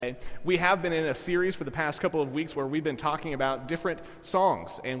today. We have been in a series for the past couple of weeks where we've been talking about different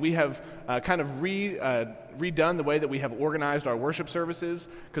songs, and we have kind of redone the way that we have organized our worship services,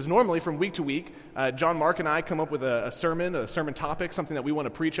 because normally from week to week, John Mark and I come up with a sermon topic, something that we want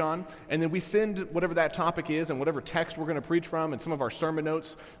to preach on, and then we send whatever that topic is and whatever text we're going to preach from and some of our sermon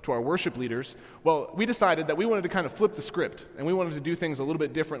notes to our worship leaders. Well, we decided that we wanted to kind of flip the script, and we wanted to do things a little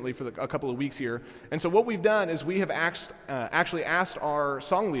bit differently for a couple of weeks here. And so what we've done is we have actually asked our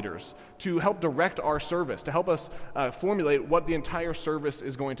song leaders to help direct our service, to help us formulate what the entire service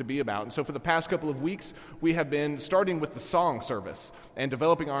is going to be about. And so for the past couple of weeks, we have been starting with the song service and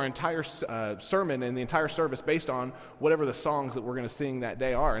developing our entire sermon and the entire service based on whatever the songs that we're going to sing that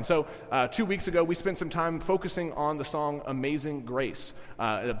day are. And so 2 weeks ago, we spent some time focusing on the song Amazing Grace,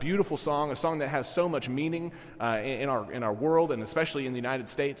 a beautiful song, a song that has so much meaning in our world and especially in the United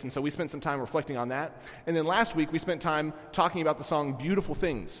States. And so we spent some time reflecting on that. And then last week, we spent time talking about the song Beautiful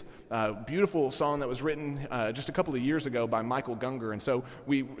Things, beautiful song that was written just a couple of years ago by Michael Gungor. And so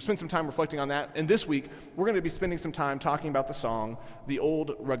we spent some time reflecting on that. And this week, we're going to be spending some time talking about the song, The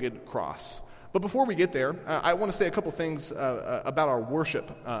Old Rugged Cross. But before we get there, I want to say a couple things about our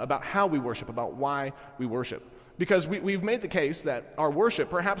worship, about how we worship, about why we worship. Because we've made the case that our worship,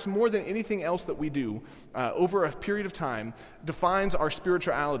 perhaps more than anything else that we do over a period of time, defines our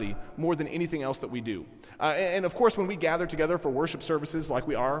spirituality more than anything else that we do. And of course, when we gather together for worship services like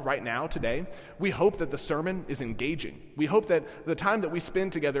we are right now today, we hope that the sermon is engaging. We hope that the time that we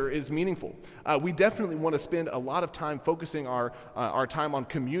spend together is meaningful. We definitely want to spend a lot of time focusing our time on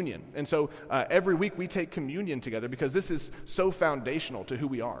communion. And so every week we take communion together because this is so foundational to who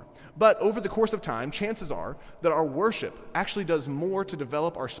we are. But over the course of time, chances are that our worship actually does more to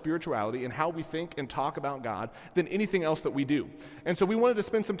develop our spirituality and how we think and talk about God than anything else that we do. And so we wanted to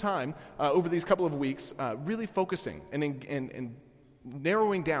spend some time over these couple of weeks really focusing and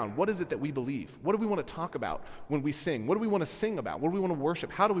narrowing down what is it that we believe. What do we want to talk about when we sing? What do we want to sing about? What do we want to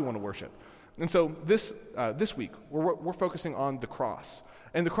worship? How do we want to worship? And so this week, we're focusing on the cross.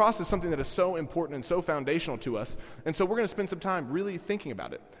 And the cross is something that is so important and so foundational to us. And so we're going to spend some time really thinking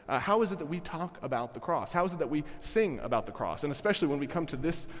about it. How is it that we talk about the cross? How is it that we sing about the cross? And especially when we come to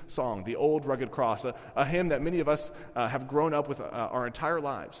this song, The Old Rugged Cross, a hymn that many of us have grown up with our entire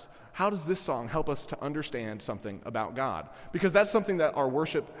lives. How does this song help us to understand something about God? Because that's something that our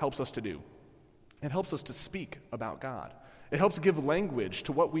worship helps us to do. It helps us to speak about God. It helps give language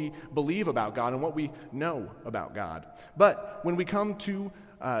to what we believe about God and what we know about God. But when we come to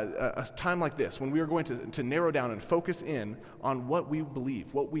a time like this, when we are going to narrow down and focus in on what we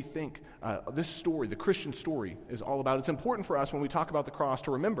believe, what we think this story, the Christian story, is all about, it's important for us when we talk about the cross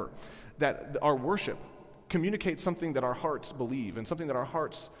to remember that our worship communicates something that our hearts believe and something that our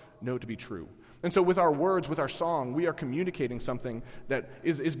hearts know to be true. And so with our words, with our song, we are communicating something that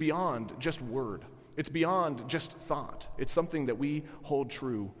is beyond just word. It's beyond just thought. It's something that we hold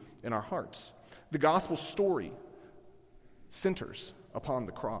true in our hearts. The gospel story centers upon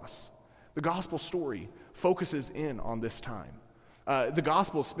the cross. The gospel story focuses in on this time. The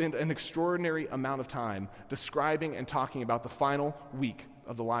Gospels spend an extraordinary amount of time describing and talking about the final week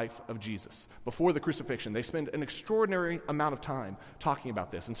of the life of Jesus. Before the crucifixion, they spend an extraordinary amount of time talking about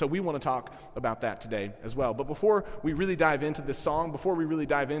this. And so we want to talk about that today as well. But before we really dive into this song, before we really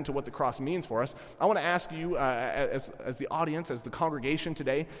dive into what the cross means for us, I want to ask you as the audience, as the congregation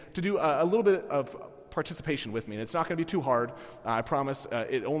today, to do a little bit of participation with me. And it's not going to be too hard, I promise.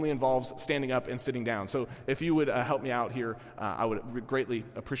 It only involves standing up and sitting down. So if you would help me out here, I would greatly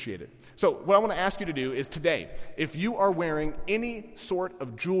appreciate it. So what I want to ask you to do is today, if you are wearing any sort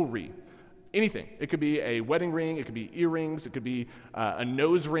of jewelry, anything, it could be a wedding ring, it could be earrings, it could be a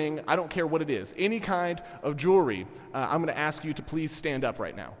nose ring, I don't care what it is, any kind of jewelry, I'm going to ask you to please stand up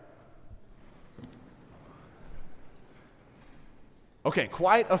right now. Okay,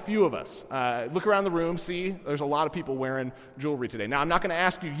 quite a few of us. Look around the room, see, there's a lot of people wearing jewelry today. Now, I'm not going to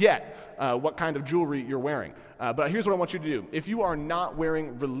ask you yet what kind of jewelry you're wearing, but here's what I want you to do. If you are not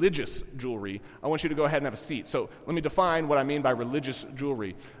wearing religious jewelry, I want you to go ahead and have a seat. So let me define what I mean by religious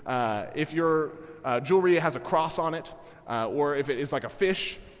jewelry. If your jewelry has a cross on it, or if it is like a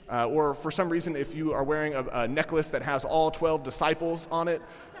fish, or for some reason if you are wearing a necklace that has all 12 disciples on it,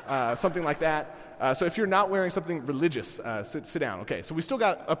 something like that. So if you're not wearing something religious, sit down. Okay, so we still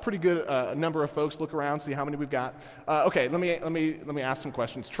got a pretty good number of folks. Look around, see how many we've got. Okay, let me ask some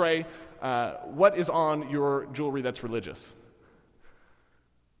questions. Trey, what is on your jewelry that's religious?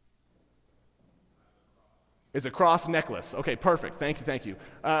 It's a cross necklace. Okay, perfect. Thank you.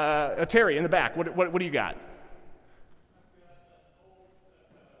 Terry, in the back, what do you got?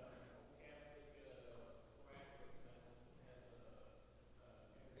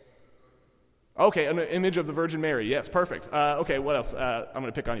 Okay, an image of the Virgin Mary. Yes, perfect. Okay, what else? I'm going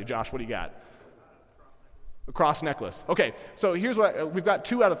to pick on you, Josh. What do you got? A cross necklace. Okay, so here's what we've got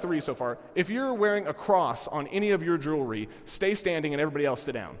 2 out of 3 so far. If you're wearing a cross on any of your jewelry, stay standing and everybody else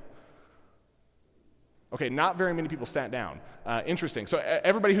sit down. Okay, not very many people sat down. Interesting. So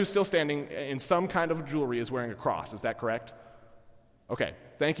everybody who's still standing in some kind of jewelry is wearing a cross. Is that correct? Okay,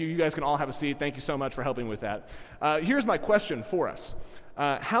 thank you. You guys can all have a seat. Thank you so much for helping with that. Here's my question for us.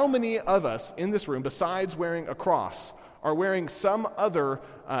 How many of us in this room, besides wearing a cross, are wearing some other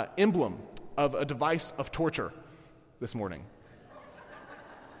emblem of a device of torture this morning?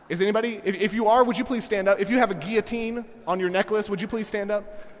 Is anybody? If you are, would you please stand up? If you have a guillotine on your necklace, would you please stand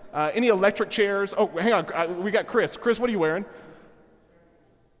up? Any electric chairs? Oh, hang on. We got Chris. Chris, what are you wearing?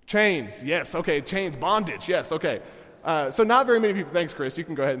 Chains. Yes. Okay. Chains. Bondage. Yes. Okay. So not very many people. Thanks, Chris. You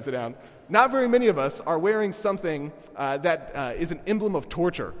can go ahead and sit down. Not very many of us are wearing something that is an emblem of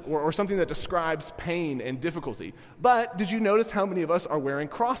torture or something that describes pain and difficulty. But did you notice how many of us are wearing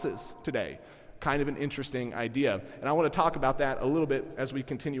crosses today? Kind of an interesting idea. And I want to talk about that a little bit as we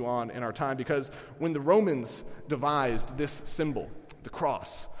continue on in our time, because when the Romans devised this symbol, the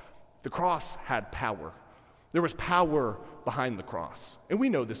cross had power. There was power behind the cross. And we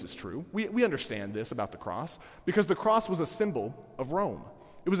know this is true. We understand this about the cross because the cross was a symbol of Rome.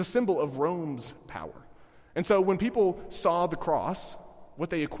 It was a symbol of Rome's power. And so when people saw the cross, what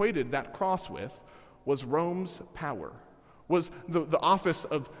they equated that cross with was Rome's power, was the office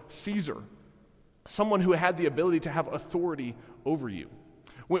of Caesar, someone who had the ability to have authority over you.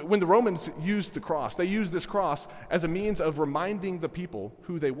 When the Romans used the cross, they used this cross as a means of reminding the people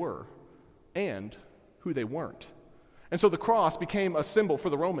who they were and who they weren't. And so the cross became a symbol for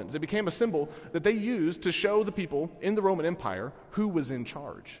the Romans. It became a symbol that they used to show the people in the Roman Empire who was in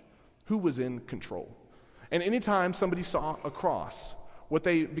charge, who was in control. And anytime somebody saw a cross, what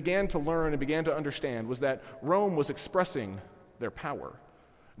they began to learn and began to understand was that Rome was expressing their power.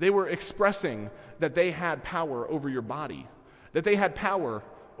 They were expressing that they had power over your body, that they had power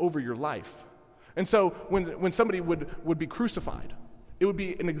over your life. And so when somebody would be crucified, it would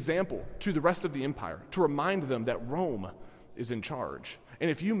be an example to the rest of the empire to remind them that Rome is in charge. And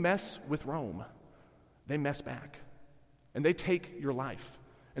if you mess with Rome, they mess back. And they take your life.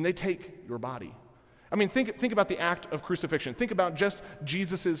 And they take your body. I mean, think about the act of crucifixion. Think about just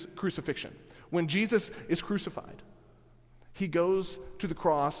Jesus' crucifixion. When Jesus is crucified, he goes to the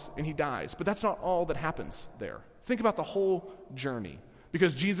cross and he dies. But that's not all that happens there. Think about the whole journey.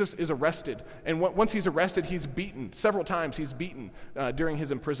 Because Jesus is arrested, and once he's arrested, he's beaten. Several times he's beaten during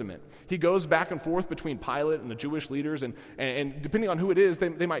his imprisonment. He goes back and forth between Pilate and the Jewish leaders, and depending on who it is,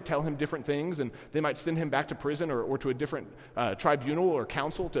 they might tell him different things, and they might send him back to prison or to a different tribunal or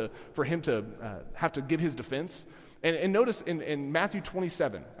council for him to have to give his defense. And notice in Matthew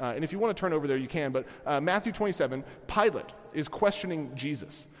 27, and if you want to turn over there, you can, but Matthew 27, Pilate is questioning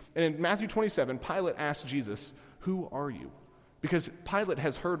Jesus. And in Matthew 27, Pilate asks Jesus, "Who are you?" Because Pilate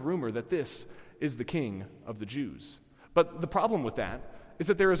has heard rumor that this is the king of the Jews. But the problem with that is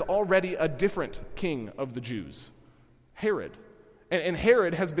that there is already a different king of the Jews, Herod. And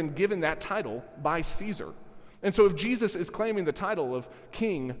Herod has been given that title by Caesar. And so if Jesus is claiming the title of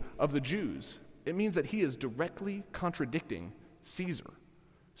king of the Jews, it means that he is directly contradicting Caesar.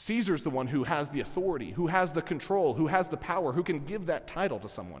 Caesar's the one who has the authority, who has the control, who has the power, who can give that title to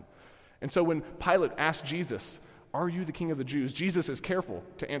someone. And so when Pilate asked Jesus, "Are you the king of the Jews?" Jesus is careful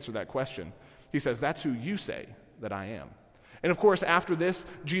to answer that question. He says, "That's who you say that I am." And of course, after this,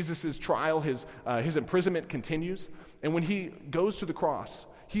 Jesus' trial, his imprisonment continues. And when he goes to the cross,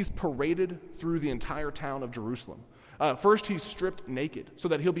 he's paraded through the entire town of Jerusalem. First, he's stripped naked so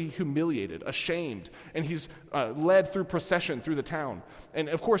that he'll be humiliated, ashamed, and he's led through procession through the town. And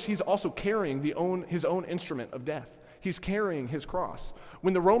of course, he's also carrying his own instrument of death. He's carrying his cross.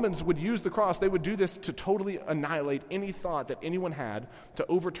 When the Romans would use the cross, they would do this to totally annihilate any thought that anyone had to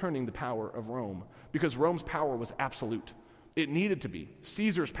overturning the power of Rome, because Rome's power was absolute. It needed to be.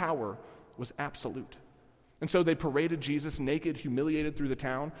 Caesar's power was absolute. And so they paraded Jesus naked, humiliated through the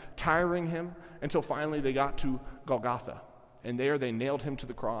town, tiring him until finally they got to Golgotha. And there they nailed him to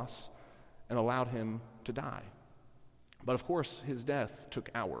the cross and allowed him to die. But of course, his death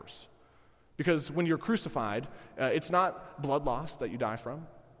took hours. Because when you're crucified, it's not blood loss that you die from.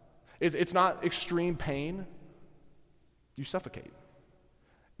 It's not extreme pain. You suffocate.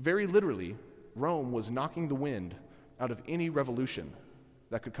 Very literally, Rome was knocking the wind out of any revolution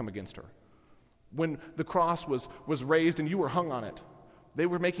that could come against her. When the cross was raised and you were hung on it, they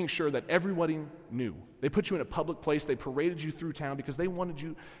were making sure that everybody knew. They put you in a public place. They paraded you through town because they wanted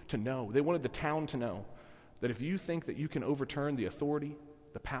you to know. They wanted the town to know that if you think that you can overturn the authority,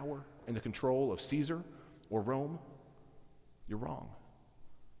 the power, in the control of Caesar or Rome, you're wrong.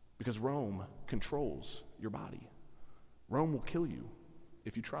 Because Rome controls your body. Rome will kill you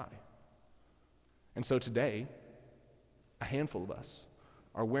if you try. And so today, a handful of us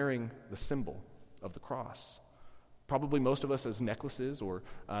are wearing the symbol of the cross. Probably most of us as necklaces or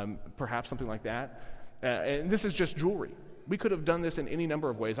perhaps something like that. And this is just jewelry. We could have done this in any number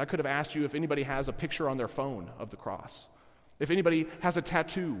of ways. I could have asked you if anybody has a picture on their phone of the cross, if anybody has a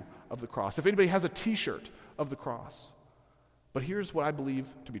tattoo of the cross, if anybody has a t-shirt of the cross. But here's what I believe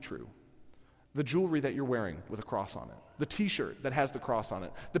to be true. The jewelry that you're wearing with a cross on it, the t-shirt that has the cross on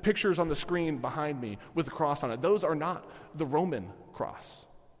it, the pictures on the screen behind me with the cross on it, those are not the Roman cross.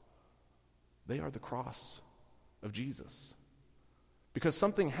 They are the cross of Jesus. Because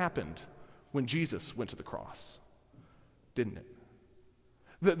something happened when Jesus went to the cross, didn't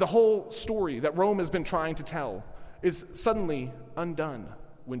it? The whole story that Rome has been trying to tell is suddenly undone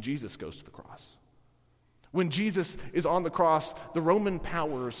when Jesus goes to the cross. When Jesus is on the cross, the Roman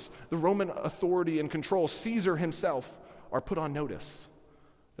powers, the Roman authority and control, Caesar himself, are put on notice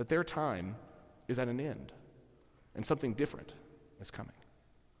that their time is at an end and something different is coming.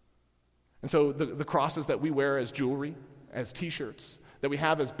 And so the crosses that we wear as jewelry, as t-shirts, that we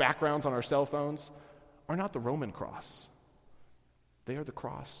have as backgrounds on our cell phones, are not the Roman cross. They are the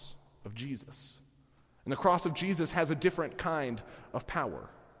cross of Jesus. And the cross of Jesus has a different kind of power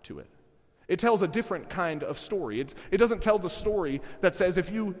to it. It tells a different kind of story. It doesn't tell the story that says, if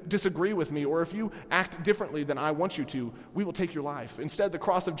you disagree with me or if you act differently than I want you to, we will take your life. Instead, the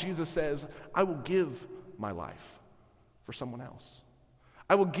cross of Jesus says, I will give my life for someone else.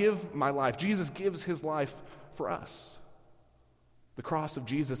 I will give my life. Jesus gives his life for us. The cross of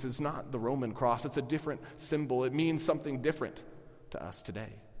Jesus is not the Roman cross. It's a different symbol. It means something different to us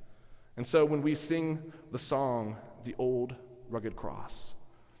today. And so when we sing the song, The Old Rugged Cross,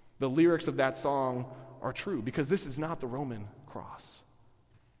 the lyrics of that song are true because this is not the Roman cross.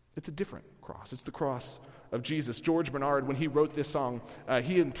 It's a different cross. It's the cross of Jesus. George Bernard, when he wrote this song,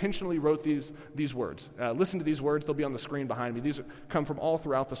 he intentionally wrote these words. Listen to these words. They'll be on the screen behind me. These come from all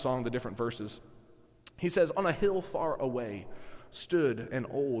throughout the song, the different verses. He says, on a hill far away stood an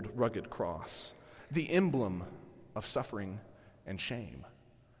old rugged cross, the emblem of suffering and shame,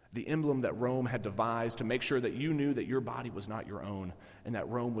 the emblem that Rome had devised to make sure that you knew that your body was not your own and that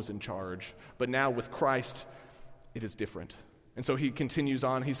Rome was in charge. But now with Christ, it is different. And so he continues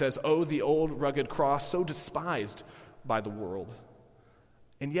on. He says, oh, the old rugged cross, so despised by the world,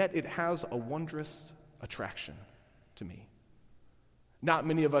 and yet it has a wondrous attraction to me. Not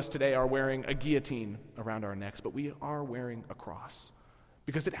many of us today are wearing a guillotine around our necks, but we are wearing a cross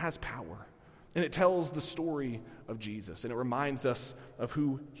because it has power. And it tells the story of Jesus, and it reminds us of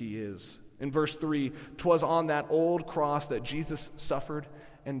who he is. In verse 3, 'twas on that old cross that Jesus suffered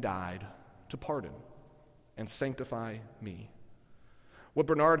and died to pardon and sanctify me. What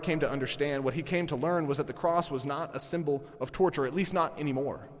Bernard came to understand, what he came to learn, was that the cross was not a symbol of torture, at least not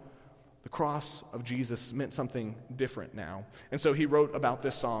anymore. The cross of Jesus meant something different now. And so he wrote about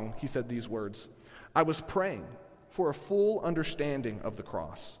this song. He said these words, I was praying for a full understanding of the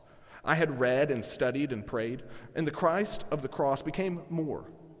cross. I had read and studied and prayed, and the Christ of the cross became more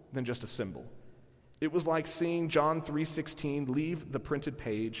than just a symbol. It was like seeing John 3:16 leave the printed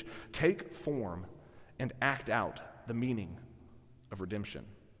page, take form, and act out the meaning of redemption.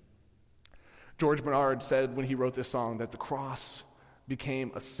 George Bernard said when he wrote this song that the cross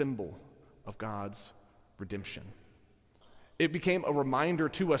became a symbol of God's redemption. It became a reminder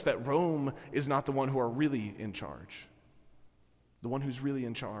to us that Rome is not the one who are really in charge. The one who's really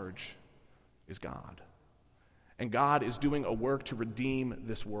in charge is God. And God is doing a work to redeem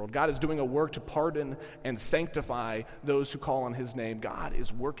this world. God is doing a work to pardon and sanctify those who call on his name. God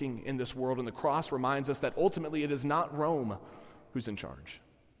is working in this world, and the cross reminds us that ultimately it is not Rome who's in charge.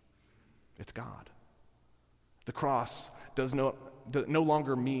 It's God. The cross no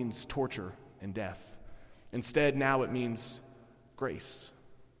longer means torture and death. Instead, now it means grace,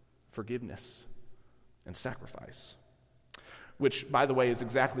 forgiveness, and sacrifice. Which, by the way, is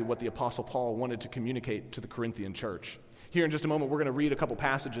exactly what the Apostle Paul wanted to communicate to the Corinthian church. Here in just a moment, we're going to read a couple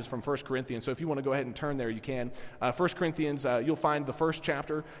passages from 1 Corinthians, so if you want to go ahead and turn there, you can. 1 Corinthians, you'll find the first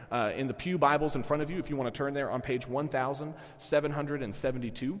chapter in the Pew Bibles in front of you, if you want to turn there, on page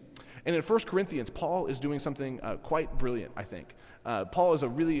 1772. And in 1 Corinthians, Paul is doing something quite brilliant, I think. Paul is a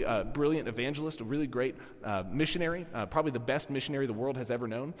really brilliant evangelist, a really great missionary, probably the best missionary the world has ever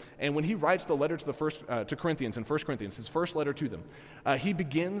known. And when he writes the letter to Corinthians in 1 Corinthians, his first letter to them, he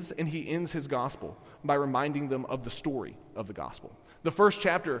begins and he ends his gospel by reminding them of the story of the gospel. The first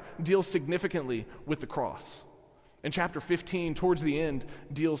chapter deals significantly with the cross. And chapter 15, towards the end,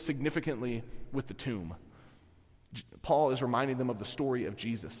 deals significantly with the tomb. Paul is reminding them of the story of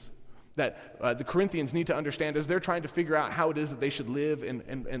Jesus, that the Corinthians need to understand as they're trying to figure out how it is that they should live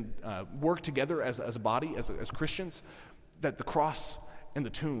and work together as a body, as Christians, that the cross and the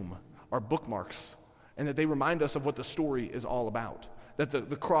tomb are bookmarks, and that they remind us of what the story is all about. That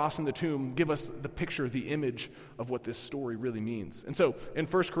the cross and the tomb give us the picture, the image of what this story really means. And so in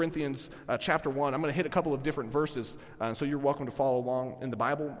 1 Corinthians chapter 1, I'm going to hit a couple of different verses, so you're welcome to follow along in the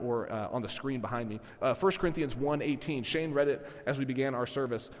Bible or on the screen behind me. 1 Corinthians 1:18, Shane read it as we began our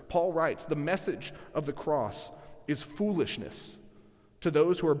service. Paul writes, "The message of the cross is foolishness to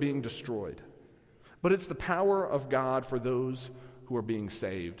those who are being destroyed, but it's the power of God for those who are being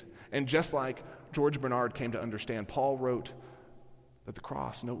saved." And just like George Bernard came to understand, Paul wrote that the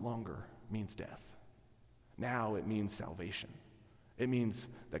cross no longer means death. Now it means salvation. It means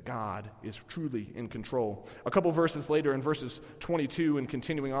that God is truly in control. A couple verses later, in verses 22 and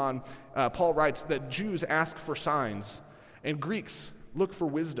continuing on, Paul writes that Jews ask for signs and Greeks look for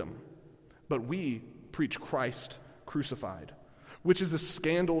wisdom, but we preach Christ crucified, which is a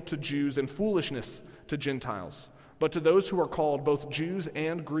scandal to Jews and foolishness to Gentiles. But to those who are called, both Jews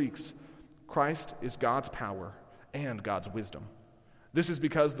and Greeks, Christ is God's power and God's wisdom. This is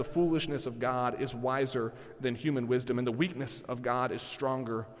because the foolishness of God is wiser than human wisdom, and the weakness of God is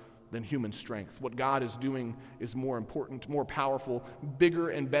stronger than human strength. What God is doing is more important, more powerful, bigger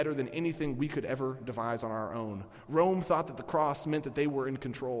and better than anything we could ever devise on our own. Rome thought that the cross meant that they were in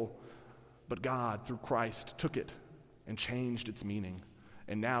control, but God, through Christ, took it and changed its meaning,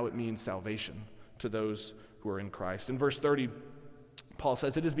 and now it means salvation to those who are in Christ. In verse 30, Paul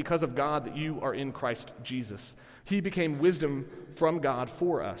says, "It is because of God that you are in Christ Jesus. He became wisdom from God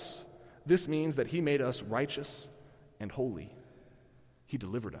for us. This means that he made us righteous and holy. He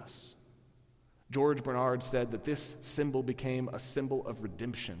delivered us." George Bernard said that this symbol became a symbol of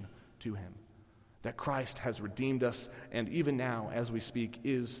redemption to him, that Christ has redeemed us, and even now, as we speak,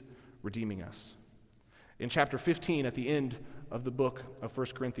 is redeeming us. In chapter 15, at the end of the book of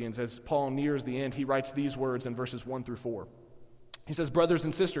 1 Corinthians, as Paul nears the end, he writes these words in verses 1 through 4. He says, "Brothers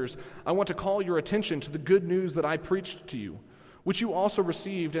and sisters, I want to call your attention to the good news that I preached to you, which you also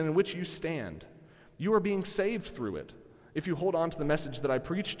received and in which you stand. You are being saved through it, if you hold on to the message that I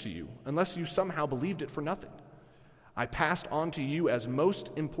preached to you, unless you somehow believed it for nothing. I passed on to you as most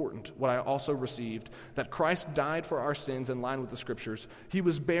important what I also received, that Christ died for our sins in line with the Scriptures. He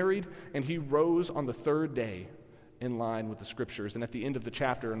was buried, and he rose on the third day in line with the Scriptures." And at the end of the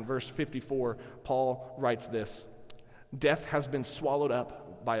chapter, in verse 54, Paul writes this, "Death has been swallowed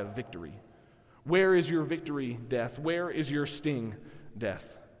up by a victory. Where is your victory, death? Where is your sting,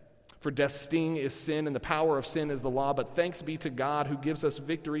 death? For death's sting is sin, and the power of sin is the law. But thanks be to God who gives us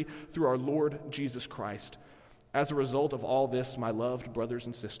victory through our Lord Jesus Christ. As a result of all this, my loved brothers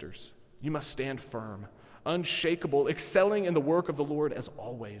and sisters, you must stand firm, unshakable, excelling in the work of the Lord as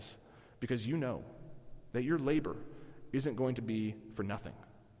always, because you know that your labor isn't going to be for nothing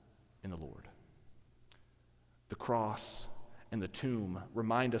in the Lord." The cross and the tomb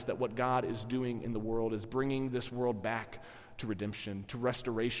remind us that what God is doing in the world is bringing this world back to redemption, to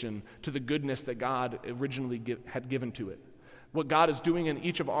restoration, to the goodness that God originally had given to it. What God is doing in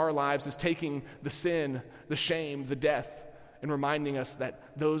each of our lives is taking the sin, the shame, the death, and reminding us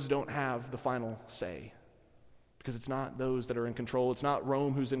that those don't have the final say. Because it's not those that are in control. It's not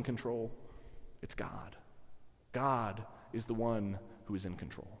Rome who's in control. It's God. God is the one who is in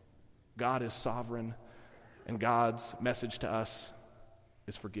control. God is sovereign. And God's message to us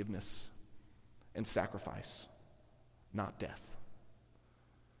is forgiveness and sacrifice, not death.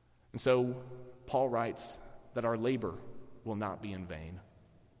 And so Paul writes that our labor will not be in vain,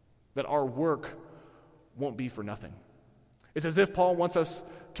 that our work won't be for nothing. It's as if Paul wants us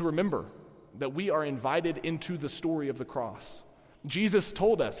to remember that we are invited into the story of the cross. Jesus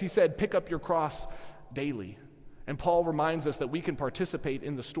told us, he said, "Pick up your cross daily." And Paul reminds us that we can participate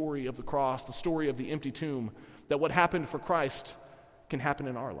in the story of the cross, the story of the empty tomb, that what happened for Christ can happen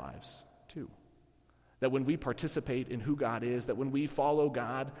in our lives too. That when we participate in who God is, that when we follow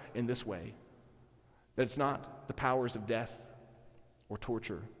God in this way, that it's not the powers of death or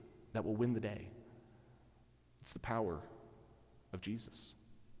torture that will win the day. It's the power of Jesus.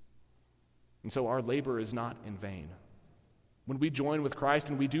 And so our labor is not in vain. When we join with Christ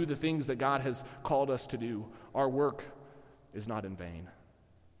and we do the things that God has called us to do, our work is not in vain,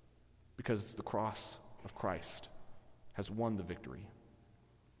 because the cross of Christ has won the victory.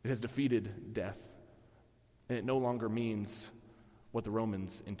 It has defeated death, and it no longer means what the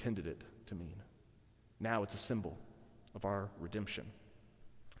Romans intended it to mean. Now it's a symbol of our redemption.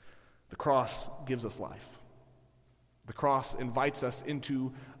 The cross gives us life. The cross invites us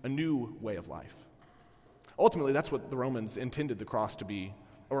into a new way of life. Ultimately, that's what the Romans intended the cross to be,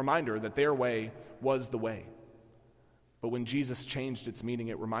 a reminder that their way was the way. But when Jesus changed its meaning,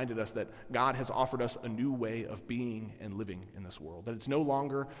 it reminded us that God has offered us a new way of being and living in this world, that it's no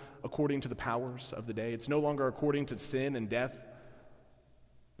longer according to the powers of the day, it's no longer according to sin and death,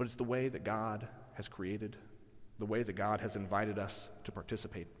 but it's the way that God has created, the way that God has invited us to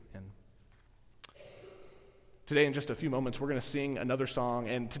participate in. Today, in just a few moments, we're going to sing another song,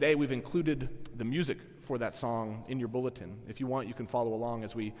 and today we've included the music for that song in your bulletin. If you want, you can follow along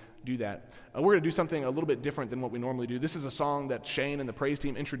as we do that. We're going to do something a little bit different than what we normally do. This is a song that Shane and the praise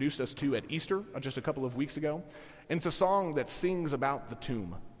team introduced us to at Easter just a couple of weeks ago, and it's a song that sings about the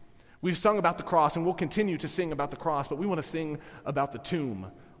tomb. We've sung about the cross, and we'll continue to sing about the cross, but we want to sing about the tomb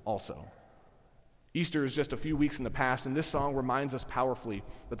also. Easter is just a few weeks in the past, and this song reminds us powerfully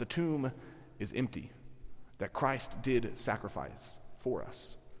that the tomb is empty, that Christ did sacrifice for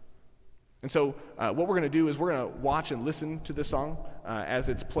us. And so what we're going to do is we're going to watch and listen to this song as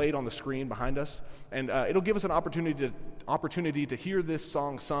it's played on the screen behind us, and it'll give us an opportunity to hear this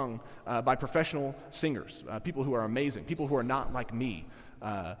song sung by professional singers, people who are amazing, people who are not like me.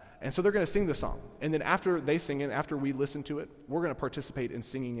 And so they're going to sing the song. And then after they sing it, after we listen to it, we're going to participate in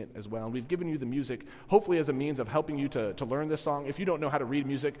singing it as well. And we've given you the music, hopefully as a means of helping you to learn this song. If you don't know how to read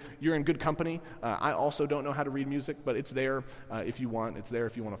music, you're in good company. I also don't know how to read music, but it's there if you want. It's there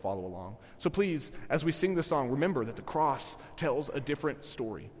if you want to follow along. So please, as we sing the song, remember that the cross tells a different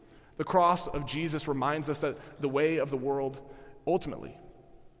story. The cross of Jesus reminds us that the way of the world, ultimately,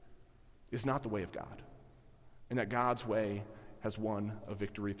 is not the way of God, and that God's way has won a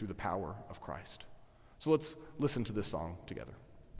victory through the power of Christ. So let's listen to this song together.